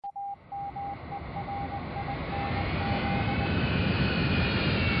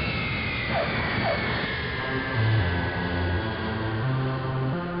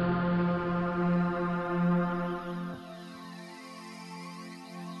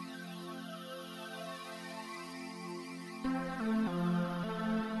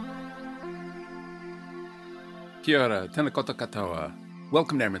Kia ora, tēnā koutou katoa.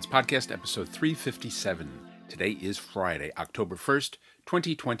 Welcome to Emirates Podcast, episode 357. Today is Friday, October 1st,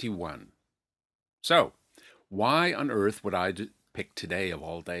 2021. So, why on earth would I pick today of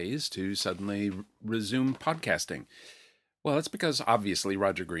all days to suddenly resume podcasting? Well, it's because obviously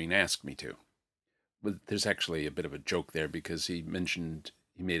Roger Green asked me to. But there's actually a bit of a joke there because he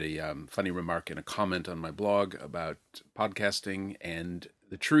made a funny remark in a comment on my blog about podcasting, and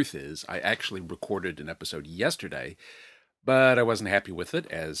the truth is I actually recorded an episode yesterday, but I wasn't happy with it,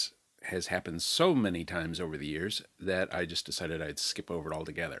 as has happened so many times over the years that I just decided I'd skip over it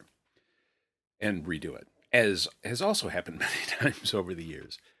altogether and redo it, as has also happened many times over the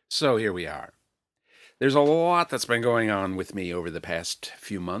years. So here we are. There's a lot that's been going on with me over the past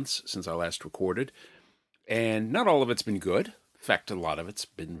few months since I last recorded, and not all of it's been good. In fact, a lot of it's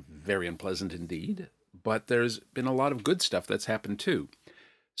been very unpleasant indeed, but there's been a lot of good stuff that's happened too.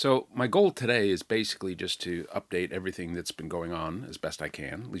 So my goal today is basically just to update everything that's been going on as best I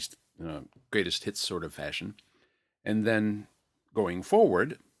can, at least in a greatest hits sort of fashion. And then going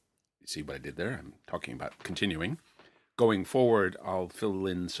forward, you see what I did there? I'm talking about continuing. Going forward, I'll fill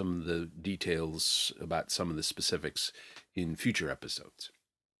in some of the details about some of the specifics in future episodes.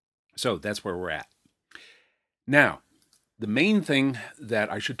 So that's where we're at. Now, the main thing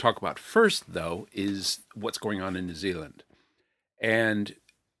that I should talk about first, though, is what's going on in New Zealand. And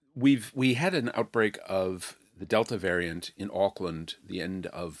we had an outbreak of the Delta variant in Auckland the end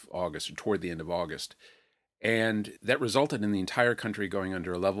of August, or toward the end of August. And that resulted in the entire country going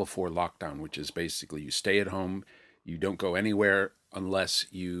under a level 4 lockdown, which is basically you stay at home, you don't go anywhere unless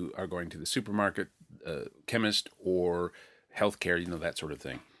you are going to the supermarket, chemist, or healthcare, that sort of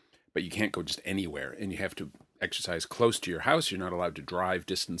thing. But you can't go just anywhere, and you have to exercise close to your house. You're not allowed to drive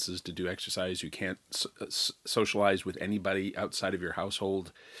distances to do exercise. You can't socialize with anybody outside of your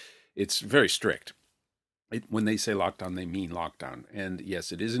household. It's very strict. When they say lockdown, they mean lockdown. And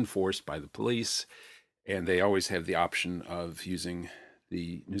yes, it is enforced by the police, and they always have the option of using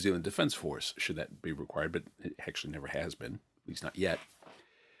the New Zealand Defence Force, should that be required, but it actually never has been, at least not yet.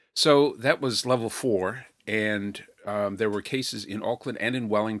 So that was level 4, and there were cases in Auckland and in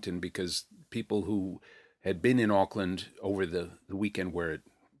Wellington because people who had been in Auckland over the weekend where it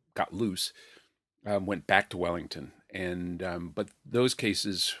got loose went back to Wellington. And but those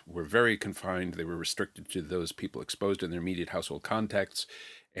cases were very confined. They were restricted to those people exposed in their immediate household contacts,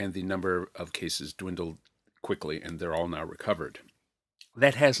 and the number of cases dwindled quickly, and they're all now recovered.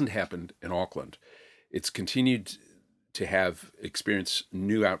 That hasn't happened in Auckland. It's continued to have experienced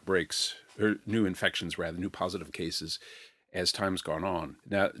new outbreaks, or new infections rather, new positive cases as time's gone on.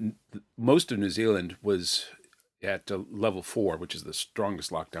 Now, most of New Zealand was at level 4, which is the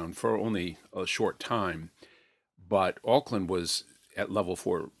strongest lockdown, for only a short time. But Auckland was at level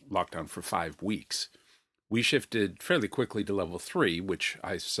 4 lockdown for 5 weeks. We shifted fairly quickly to level 3, which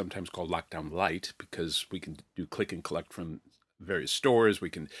I sometimes call lockdown light, because we can do click and collect from various stores. We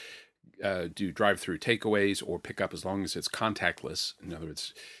can do drive-through takeaways or pick up as long as it's contactless. In other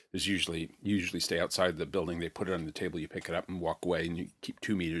words, there's usually stay outside the building. They put it on the table, you pick it up and walk away, and you keep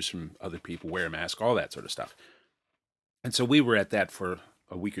 2 meters from other people, wear a mask, all that sort of stuff. And so we were at that for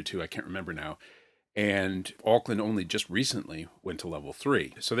a week or two, I can't remember now. And Auckland only just recently went to level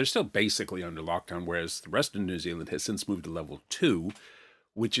 3. So they're still basically under lockdown, whereas the rest of New Zealand has since moved to level 2,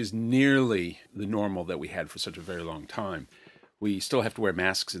 which is nearly the normal that we had for such a very long time. We still have to wear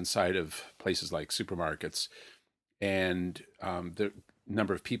masks inside of places like supermarkets, and the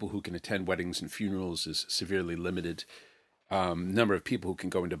number of people who can attend weddings and funerals is severely limited. Number of people who can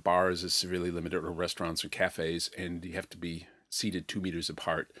go into bars is severely limited, or restaurants or cafes, and you have to be seated 2 meters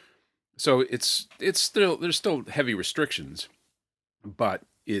apart. So there's still heavy restrictions, but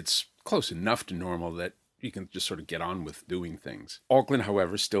it's close enough to normal that you can just sort of get on with doing things. Auckland,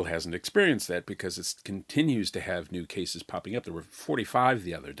 however, still hasn't experienced that because it continues to have new cases popping up. There were 45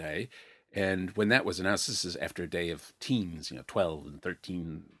 the other day, and when that was announced, this is after a day of teens, 12 and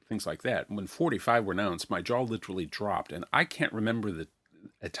 13, things like that. When 45 were announced, my jaw literally dropped, and I can't remember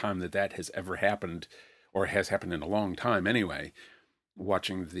a time that has ever happened, or has happened in a long time anyway,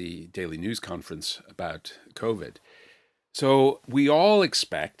 watching the daily news conference about COVID. So we all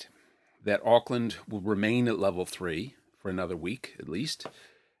expect that Auckland will remain at level 3 for another week at least.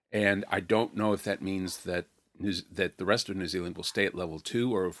 And I don't know if that means that the rest of New Zealand will stay at level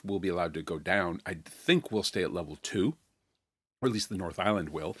 2 or if we'll be allowed to go down. I think we'll stay at level 2, or at least the North Island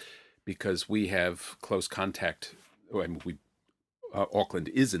will, because we have close contact. Auckland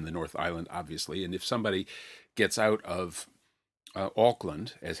is in the North Island, obviously. And if somebody gets out of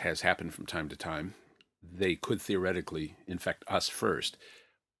Auckland, as has happened from time to time, they could theoretically infect us first.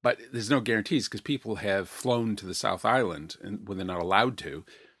 But there's no guarantees because people have flown to the South Island and when they're not allowed to,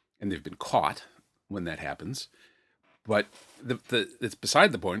 and they've been caught when that happens. But it's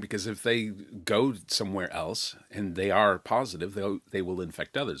beside the point because if they go somewhere else and they are positive, they will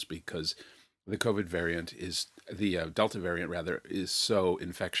infect others because the COVID variant is the Delta variant rather is so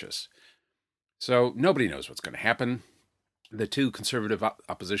infectious. So nobody knows what's going to happen. The two conservative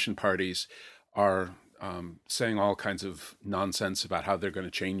opposition parties are saying all kinds of nonsense about how they're going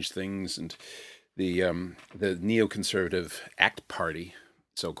to change things, and the neoconservative ACT Party,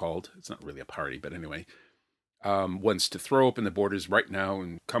 so-called, it's not really a party, but anyway, wants to throw open the borders right now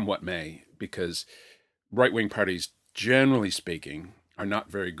and come what may, because right-wing parties, generally speaking, are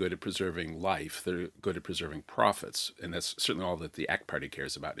not very good at preserving life. They're good at preserving profits, and that's certainly all that the ACT Party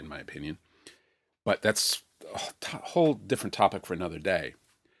cares about, in my opinion. But that's a whole different topic for another day.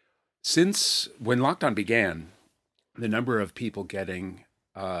 Since when lockdown began, the number of people getting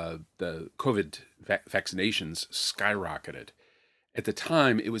the COVID vaccinations skyrocketed. At the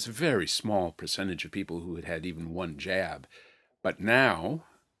time, it was a very small percentage of people who had had even one jab. But now,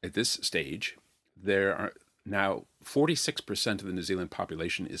 at this stage, there are now 46% of the New Zealand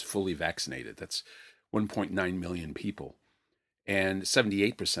population is fully vaccinated. That's 1.9 million people. And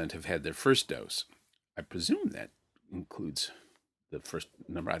 78% have had their first dose. I presume that includes the first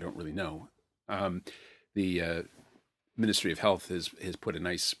number. I don't really know. The Ministry of Health has put a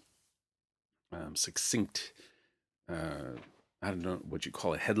nice, succinct, I don't know what you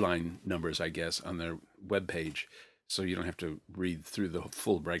call it, headline numbers, I guess, on their webpage. So you don't have to read through the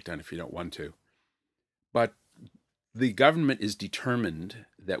full breakdown if you don't want to. But the government is determined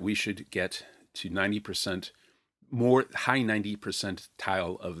that we should get to 90%, more high 90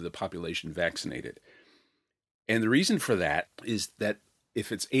 percentile of the population vaccinated. And the reason for that is that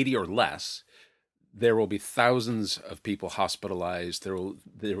if it's 80 or less, there will be thousands of people hospitalized.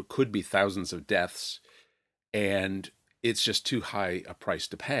 There could be thousands of deaths, and it's just too high a price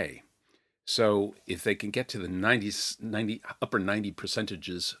to pay. So if they can get to the upper 90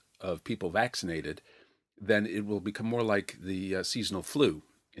 percentages of people vaccinated, then it will become more like the seasonal flu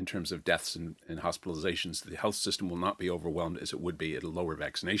in terms of deaths and hospitalizations. The health system will not be overwhelmed as it would be at a lower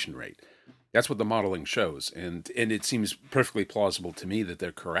vaccination rate. That's what the modeling shows. And it seems perfectly plausible to me that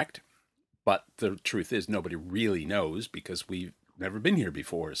they're correct. But the truth is nobody really knows because we've never been here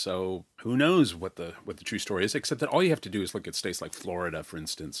before. So who knows what the true story is, except that all you have to do is look at states like Florida, for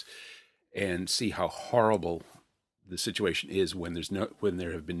instance, and see how horrible the situation is when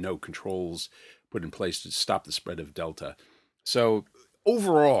there have been no controls put in place to stop the spread of Delta. So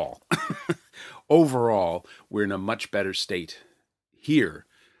overall, we're in a much better state here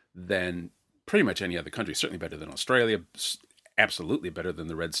than pretty much any other country. Certainly better than Australia, absolutely better than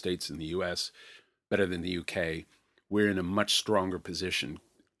the red states in the US, better than the UK. We're in a much stronger position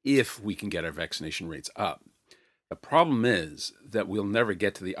if we can get our vaccination rates up. The problem is that we'll never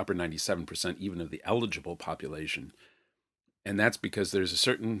get to the upper 97% even of the eligible population. And that's because there's a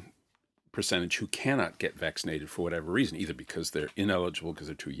certain percentage who cannot get vaccinated for whatever reason, either because they're ineligible because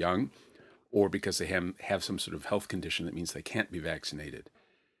they're too young or because they have some sort of health condition that means they can't be vaccinated.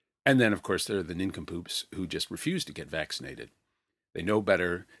 And then, of course, there are the nincompoops who just refuse to get vaccinated. They know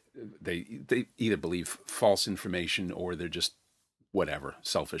better. They either believe false information or they're just whatever,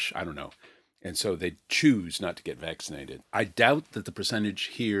 selfish, I don't know. And so they choose not to get vaccinated. I doubt that the percentage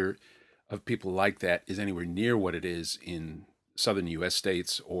here of people like that is anywhere near what it is in southern U.S.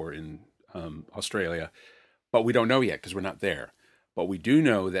 states or in Australia, but we don't know yet because we're not there. But we do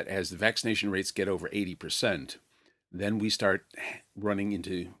know that as the vaccination rates get over 80%, then we start running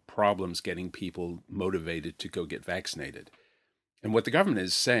into problems getting people motivated to go get vaccinated. And what the government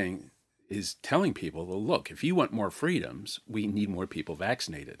is saying is telling people, well, look, if you want more freedoms, we need more people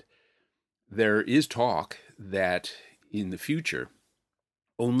vaccinated. There is talk that in the future,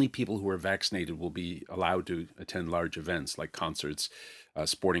 only people who are vaccinated will be allowed to attend large events like concerts,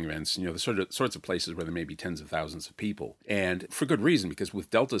 sporting events, the sorts of places where there may be tens of thousands of people. And for good reason, because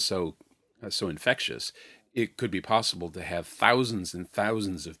with Delta so infectious, it could be possible to have thousands and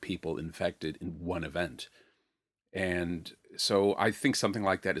thousands of people infected in one event. And so I think something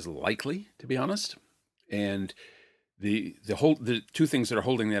like that is likely, to be honest. And the two things that are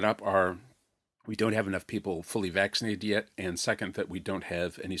holding that up are we don't have enough people fully vaccinated yet, and second, that we don't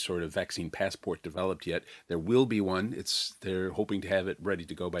have any sort of vaccine passport developed yet. There will be one. They're hoping to have it ready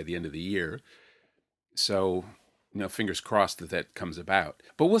to go by the end of the year. So, fingers crossed that comes about.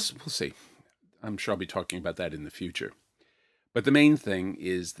 But we'll see. I'm sure I'll be talking about that in the future. But the main thing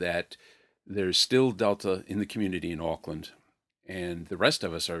is that there's still Delta in the community in Auckland, and the rest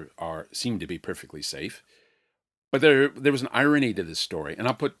of us seem to be perfectly safe. But there was an irony to this story, and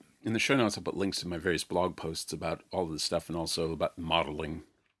I'll put in the show notes. I'll put links to my various blog posts about all of this stuff, and also about modeling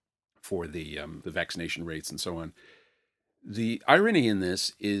for the vaccination rates and so on. The irony in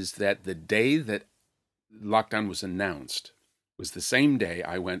this is that the day that lockdown was announced was the same day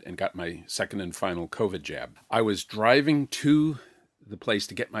I went and got my second and final COVID jab. I was driving to the place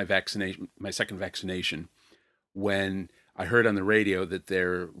to get my second vaccination, when I heard on the radio that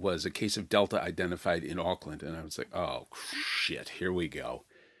there was a case of Delta identified in Auckland, and I was like, oh, shit, here we go.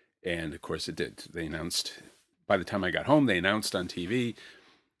 And, of course, it did. They announced, by the time I got home, they announced on TV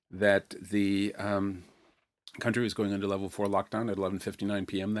that the country was going under level 4 lockdown at 11:59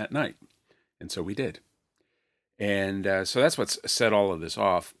 p.m. that night. And so we did. And so that's what's set all of this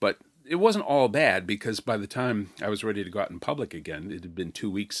off. But it wasn't all bad, because by the time I was ready to go out in public again, it had been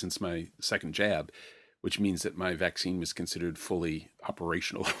 2 weeks since my second jab, which means that my vaccine was considered fully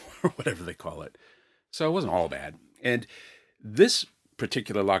operational, or whatever they call it. So it wasn't all bad. And this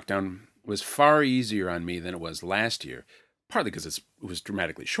particular lockdown was far easier on me than it was last year, partly because it was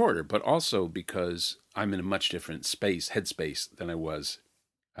dramatically shorter, but also because I'm in a much different headspace than I was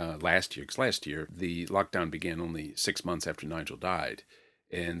last year. Because last year, the lockdown began only 6 months after Nigel died.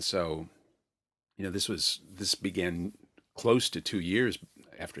 And so, this began close to 2 years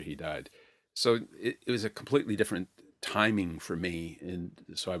after he died. So it was a completely different timing for me, and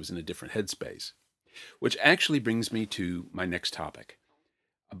so I was in a different headspace. Which actually brings me to my next topic,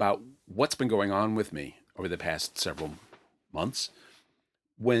 about what's been going on with me over the past several months.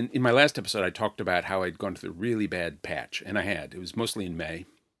 When in my last episode, I talked about how I'd gone through a really bad patch, and I had. It was mostly in May,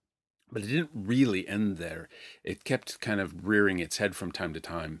 but it didn't really end there. It kept kind of rearing its head from time to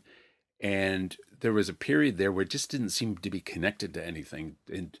time, and there was a period there where it just didn't seem to be connected to anything.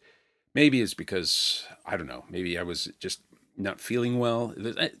 And maybe it's because, I don't know, maybe I was just not feeling well.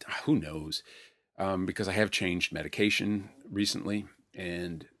 Who knows? Because I have changed medication recently,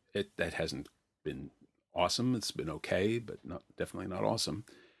 and that hasn't been awesome. It's been okay, but definitely not awesome.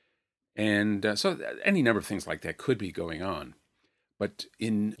 And so any number of things like that could be going on. But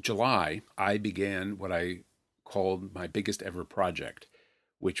in July, I began what I called my biggest ever project,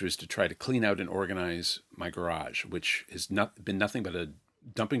 which was to try to clean out and organize my garage, which has been nothing but a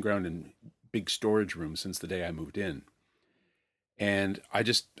dumping ground and big storage room since the day I moved in. And I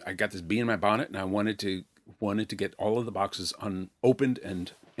got this bee in my bonnet, and I wanted to get all of the boxes unopened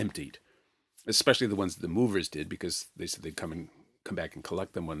and emptied, especially the ones that the movers did, because they said they'd come back and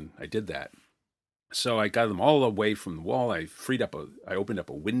collect them when I did that. So I got them all away from the wall. I opened up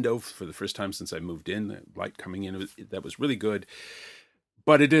a window for the first time since I moved in. Light coming in, that was really good.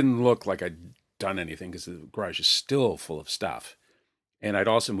 But it didn't look like I'd done anything, because the garage is still full of stuff. And I'd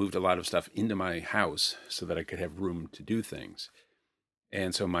also moved a lot of stuff into my house so that I could have room to do things.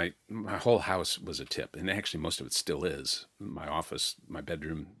 And so my whole house was a tip, and actually most of it still is. My office, my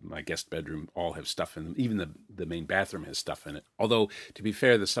bedroom, my guest bedroom all have stuff in them. Even the main bathroom has stuff in it. Although, to be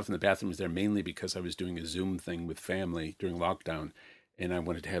fair, the stuff in the bathroom is there mainly because I was doing a Zoom thing with family during lockdown, and I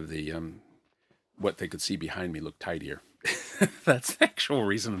wanted to have the what they could see behind me look tidier. That's the actual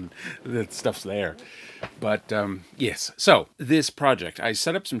reason that stuff's there. But yes, so this project, I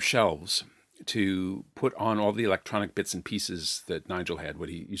set up some shelves to put on all the electronic bits and pieces that Nigel had, what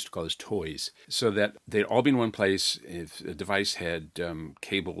he used to call his toys, so that they'd all be in one place. If a device had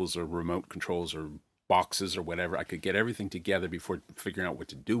cables or remote controls or boxes or whatever, I could get everything together before figuring out what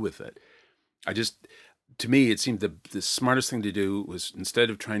to do with it. To me, it seemed the smartest thing to do was,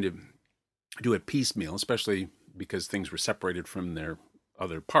 instead of trying to do it piecemeal, especially because things were separated from their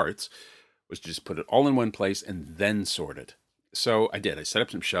other parts, was just put it all in one place and then sort it. So I did. I set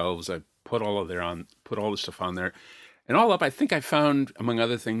up some shelves. I put all the stuff on there. And all up, I think I found, among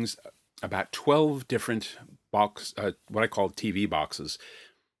other things, about 12 different what I call TV boxes.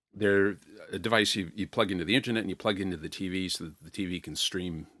 They're a device you plug into the internet and you plug into the TV so that the TV can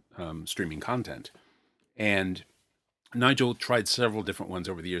stream streaming content. And Nigel tried several different ones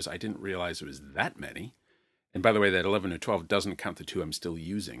over the years. I didn't realize it was that many. And by the way, that 11 or 12 doesn't count the 2 I'm still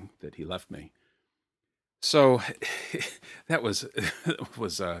using that he left me. So that was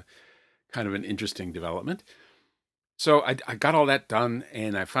kind of an interesting development. So I got all that done,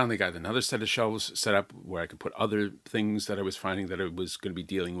 and I finally got another set of shelves set up where I could put other things that I was finding that I was going to be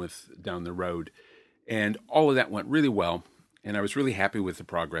dealing with down the road. And all of that went really well, and I was really happy with the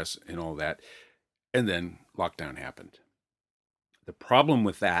progress and all that. And then lockdown happened. The problem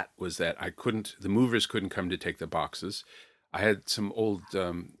with that was that the movers couldn't come to take the boxes. I had some old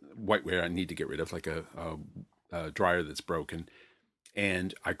whiteware I need to get rid of, like a dryer that's broken.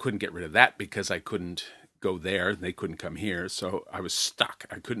 And I couldn't get rid of that because I couldn't go there. They couldn't come here. So I was stuck.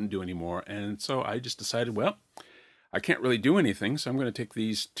 I couldn't do any more. And so I just decided, well, I can't really do anything. So I'm going to take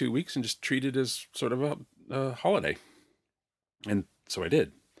these 2 weeks and just treat it as sort of a holiday. And so I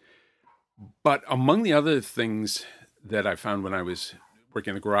did. But among the other things that I found when I was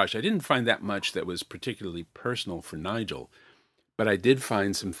working in the garage, I didn't find that much that was particularly personal for Nigel. But I did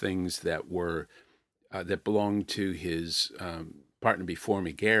find some things that were that belonged to his partner before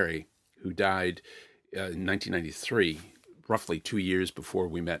me, Gary, who died in 1993, roughly 2 years before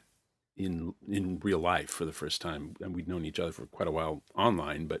we met in real life for the first time. And we'd known each other for quite a while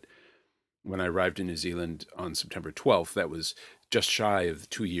online, but when I arrived in New Zealand on September 12th, that was just shy of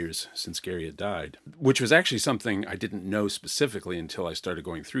 2 years since Gary had died, which was actually something I didn't know specifically until I started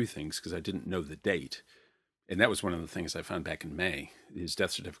going through things, because I didn't know the date. And that was one of the things I found back in May. His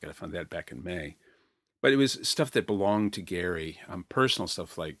death certificate, I found that back in May. But it was stuff that belonged to Gary, personal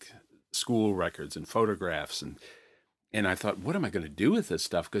stuff like school records and photographs. And I thought, what am I going to do with this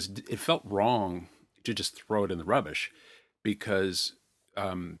stuff? Because it felt wrong to just throw it in the rubbish, because,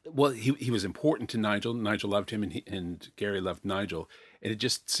 he was important to Nigel. Nigel loved him, and Gary loved Nigel. And it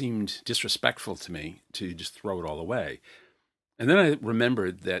just seemed disrespectful to me to just throw it all away. And then I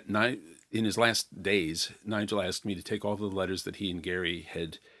remembered that in his last days, Nigel asked me to take all the letters that he and Gary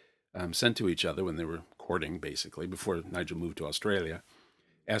had sent to each other when they were courting, basically, before Nigel moved to Australia,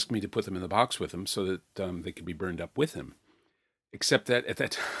 asked me to put them in the box with him so that they could be burned up with him. Except that at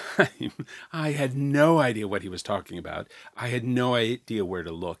that time, I had no idea what he was talking about. I had no idea where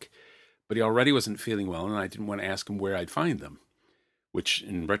to look. But he already wasn't feeling well, and I didn't want to ask him where I'd find them, which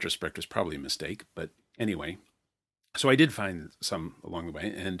in retrospect was probably a mistake. But anyway, so I did find some along the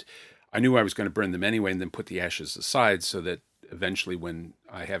way, and I knew I was going to burn them anyway and then put the ashes aside so that eventually when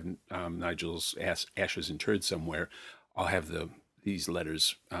I have Nigel's ashes interred somewhere, I'll have these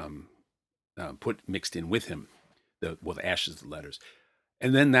letters mixed in with him, the ashes of the letters.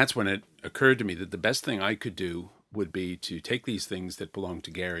 And then that's when it occurred to me that the best thing I could do would be to take these things that belong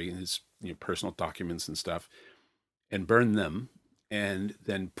to Gary and his personal documents and stuff and burn them, and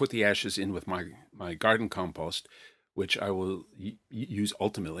then put the ashes in with my garden compost, which I will use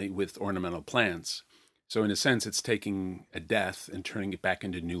ultimately with ornamental plants. So in a sense, it's taking a death and turning it back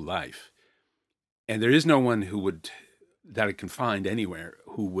into new life. And there is no one that I can find anywhere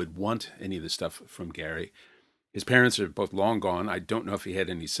who would want any of the stuff from Gary. His parents are both long gone. I don't know if he had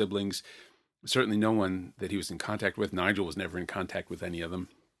any siblings. Certainly no one that he was in contact with. Nigel was never in contact with any of them.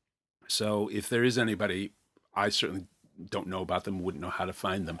 So if there is anybody, I certainly don't know about them, wouldn't know how to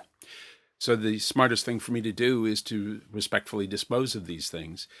find them. So the smartest thing for me to do is to respectfully dispose of these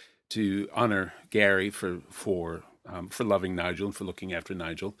things, to honor Gary for loving Nigel and for looking after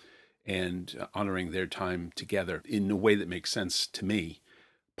Nigel, and honoring their time together in a way that makes sense to me,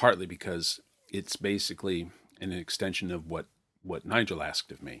 partly because it's basically an extension of what Nigel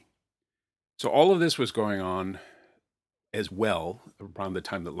asked of me. So all of this was going on as well around the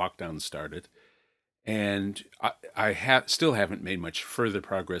time that lockdown started, and I still haven't made much further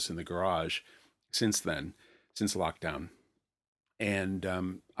progress in the garage since lockdown.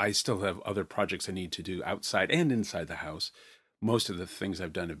 And I still have other projects I need to do outside and inside the house. Most of the things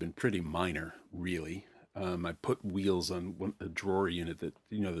I've done have been pretty minor, really. I put wheels on a drawer unit that,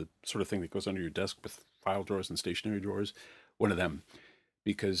 the sort of thing that goes under your desk with file drawers and stationery drawers. One of them,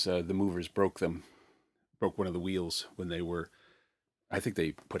 because the movers broke one of the wheels when they were, I think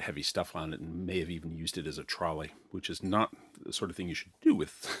they put heavy stuff on it and may have even used it as a trolley, which is not the sort of thing you should do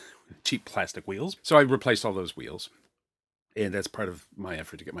with cheap plastic wheels. So I replaced all those wheels. And that's part of my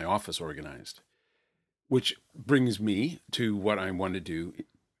effort to get my office organized, which brings me to what I want to do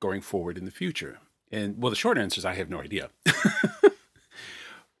going forward in the future. And, well, the short answer is I have no idea.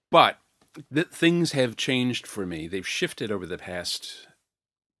 But things have changed for me. They've shifted over the past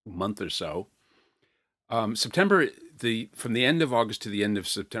month or so. September, from the end of August to the end of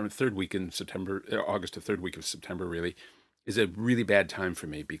September, August to third week of September, really, is a really bad time for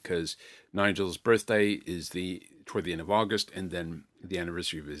me, because Nigel's birthday is toward the end of August, and then the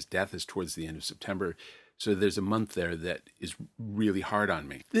anniversary of his death is towards the end of September. So there's a month there that is really hard on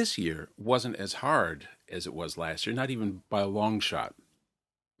me. This year wasn't as hard as it was last year, not even by a long shot.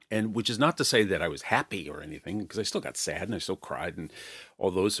 And which is not to say that I was happy or anything, because I still got sad and I still cried and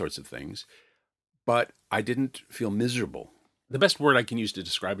all those sorts of things. But I didn't feel miserable. The best word I can use to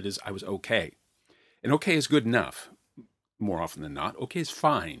describe it is I was okay. And okay is good enough. More often than not, okay is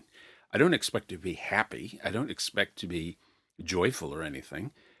fine. I don't expect to be happy. I don't expect to be joyful or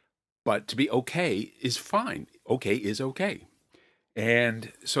anything. But to be okay is fine. Okay is okay.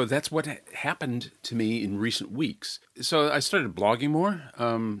 And so that's what happened to me in recent weeks. So I started blogging more.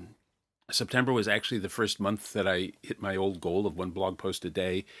 September was actually the first month that I hit my old goal of one blog post a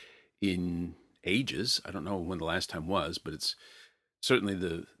day in ages. I don't know when the last time was, but it's certainly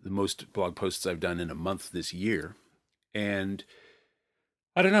the most blog posts I've done in a month this year. And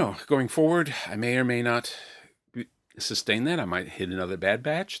I don't know, going forward, I may or may not sustain that. I might hit another bad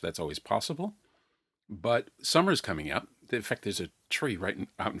batch. That's always possible. But summer's coming up. In fact, there's a tree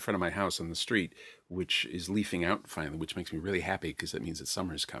out in front of my house on the street, which is leafing out finally, which makes me really happy because that means that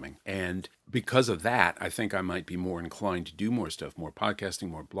summer's coming. And because of that, I think I might be more inclined to do more stuff, more podcasting,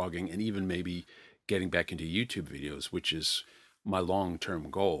 more blogging, and even maybe getting back into YouTube videos, which is my long-term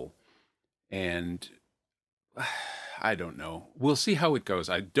goal. And I don't know. We'll see how it goes.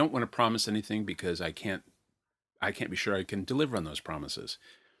 I don't want to promise anything because I can't be sure I can deliver on those promises,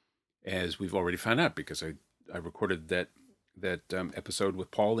 as we've already found out, because I recorded that episode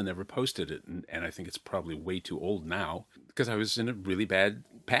with Paul and never posted it, and I think it's probably way too old now because I was in a really bad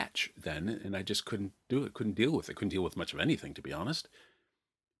patch then, and I just couldn't do it, couldn't deal with it, couldn't deal with much of anything, to be honest.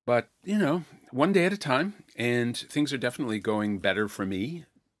 But, one day at a time, and things are definitely going better for me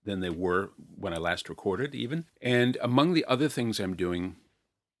than they were when I last recorded, even. And among the other things I'm doing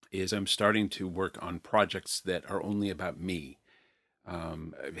is I'm starting to work on projects that are only about me. I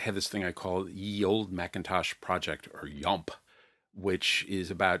have this thing I call Ye Old Macintosh Project, or YOMP, which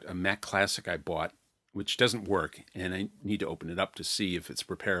is about a Mac Classic I bought, which doesn't work, and I need to open it up to see if it's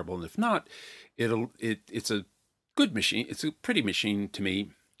repairable. And if not, it's a good machine. It's a pretty machine to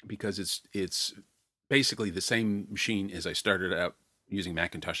me because it's basically the same machine as I started out using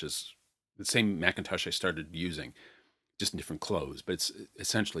Macintoshes, the same Macintosh I started using, just in different clothes, but it's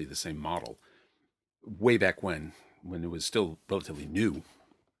essentially the same model. Way back when it was still relatively new,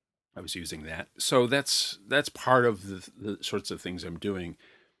 I was using that. So that's part of the sorts of things I'm doing.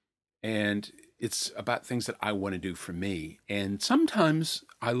 And it's about things that I want to do for me. And sometimes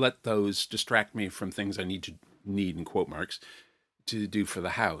I let those distract me from things I need in quote marks, to do for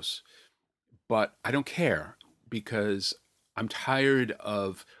the house. But I don't care because I'm tired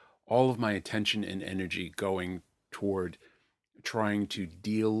of all of my attention and energy going toward trying to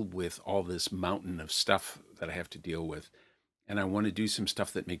deal with all this mountain of stuff that I have to deal with. And I want to do some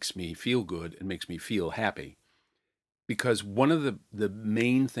stuff that makes me feel good and makes me feel happy. Because one of the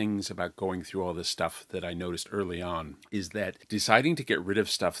main things about going through all this stuff that I noticed early on is that deciding to get rid of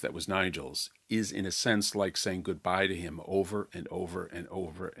stuff that was Nigel's is in a sense like saying goodbye to him over and over and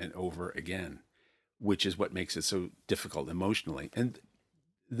over and over again, which is what makes it so difficult emotionally. And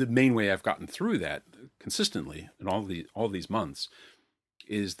the main way I've gotten through that consistently in all these months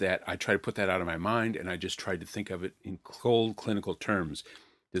is that I try to put that out of my mind, and I just try to think of it in cold clinical terms.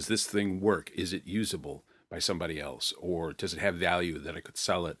 Does this thing work? Is it usable by somebody else? Or does it have value that I could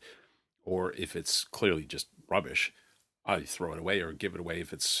sell it? Or if it's clearly just rubbish, I throw it away or give it away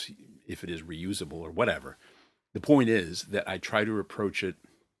if it is reusable or whatever. The point is that I try to approach it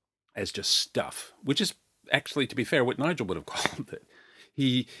as just stuff, which is actually, to be fair, what Nigel would have called it.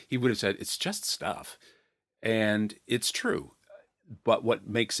 He would have said, it's just stuff. And it's true. But what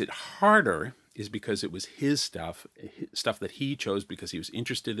makes it harder is because it was his stuff that he chose because he was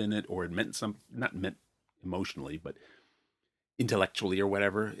interested in it, or it meant not meant emotionally, but intellectually or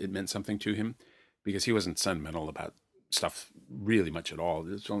whatever, it meant something to him, because he wasn't sentimental about stuff really much at all.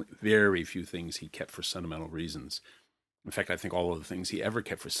 There's only very few things he kept for sentimental reasons. In fact, I think all of the things he ever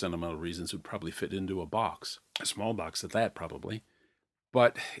kept for sentimental reasons would probably fit into a box, a small box at that probably.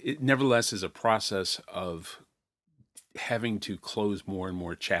 But it nevertheless is a process of having to close more and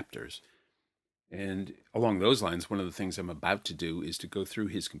more chapters. And along those lines, one of the things I'm about to do is to go through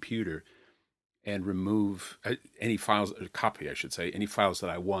his computer and remove any files, or copy, I should say, any files that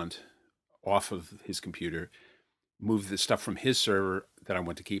I want off of his computer, move the stuff from his server that I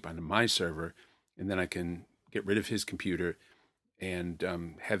want to keep onto my server, and then I can get rid of his computer and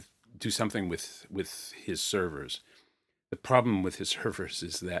do something with his servers. The problem with his servers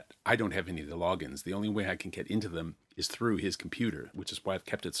is that I don't have any of the logins. The only way I can get into them is through his computer, which is why I've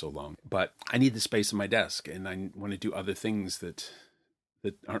kept it so long. But I need the space on my desk, and I want to do other things that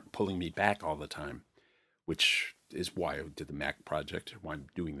aren't pulling me back all the time, which is why I did the Mac project, why I'm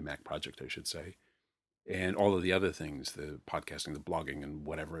doing the Mac project, I should say, and all of the other things, the podcasting, the blogging, and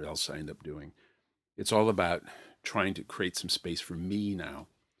whatever else I end up doing. It's all about trying to create some space for me now.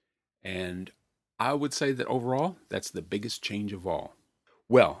 And I would say that overall, that's the biggest change of all.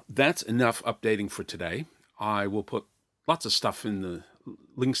 Well, that's enough updating for today. I will put lots of stuff in the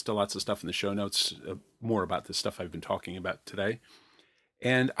links to lots of stuff in the show notes, more about the stuff I've been talking about today.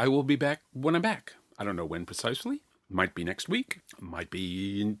 And I will be back when I'm back. I don't know when precisely. Might be next week. Might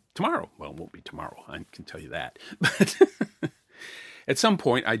be tomorrow. Well, it won't be tomorrow. I can tell you that. But At some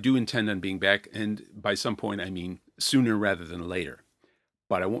point, I do intend on being back, and by some point, I mean sooner rather than later.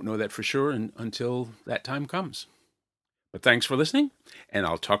 But I won't know that for sure until that time comes. But thanks for listening, and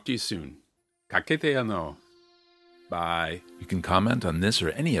I'll talk to you soon. Kakete ano. Bye. You can comment on this or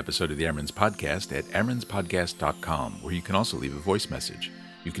any episode of the Amren's Podcast at amrenspodcast.com, where you can also leave a voice message.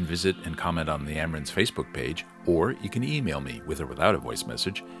 You can visit and comment on the Amren's Facebook page, or you can email me with or without a voice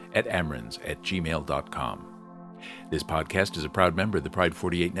message at amrens@gmail.com. This podcast is a proud member of the Pride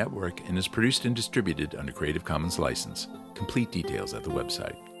 48 Network and is produced and distributed under Creative Commons license. Complete details at the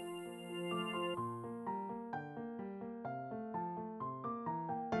website.